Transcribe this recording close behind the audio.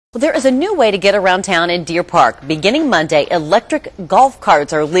Well, there is a new way to get around town in Deer Park. Beginning Monday, electric golf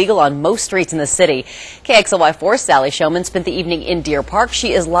carts are legal on most streets in the city. KXLY4's Sally Showman spent the evening in Deer Park.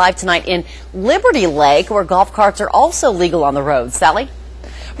 She is live tonight in Liberty Lake, where golf carts are also legal on the road. Sally?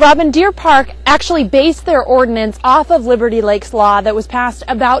 Robin, Deer Park actually based their ordinance off of Liberty Lake's law that was passed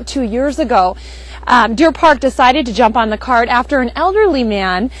about 2 years ago. Deer Park decided to jump on the cart after an elderly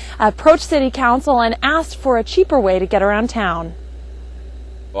man approached City Council and asked for a cheaper way to get around town.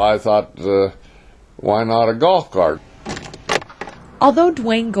 I thought, why not a golf cart? Although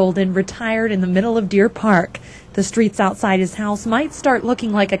Dwayne Golden retired in the middle of Deer Park, the streets outside his house might start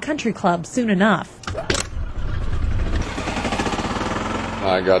looking like a country club soon enough.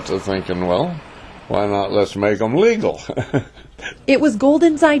 I got to thinking, well, why not let's make them legal? It was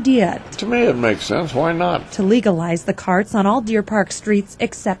Golden's idea. To me it makes sense, why not? To legalize the carts on all Deer Park streets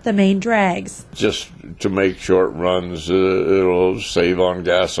except the main drags. Just to make short runs, it'll save on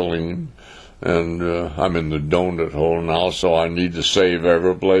gasoline. And I'm in the donut hole now, so I need to save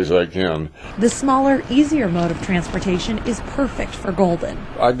every place I can. The smaller, easier mode of transportation is perfect for Golden.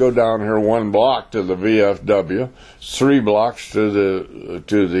 I go down here 1 block to the VFW, 3 blocks to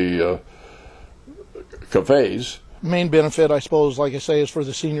the cafes. Main benefit, I suppose, like I say, is for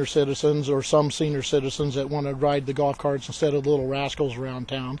the senior citizens or some senior citizens that want to ride the golf carts instead of the little rascals around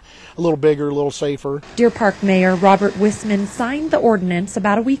town. A little bigger, a little safer. Deer Park Mayor Robert Wisman signed the ordinance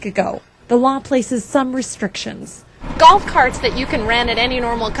about a week ago. The law places some restrictions. Golf carts that you can rent at any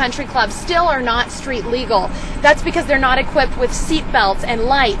normal country club still are not street legal. That's because they're not equipped with seat belts and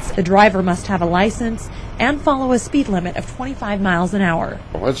lights. The driver must have a license and follow a speed limit of 25 miles an hour.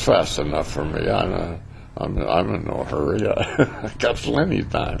 Well, it's fast enough for me. I'm in no hurry. I got plenty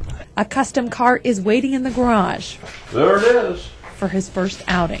of time. A custom cart is waiting in the garage. There it is. For his first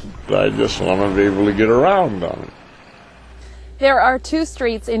outing. I just want to be able to get around on it. There are 2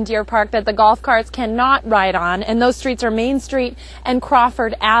 streets in Deer Park that the golf carts cannot ride on, and those streets are Main Street and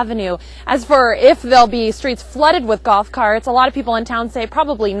Crawford Avenue. As for if there'll be streets flooded with golf carts, a lot of people in town say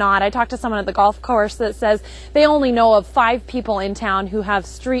probably not. I talked to someone at the golf course that says they only know of 5 people in town who have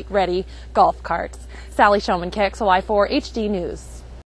street-ready golf carts. Sally Showman, KXLY4 HD News.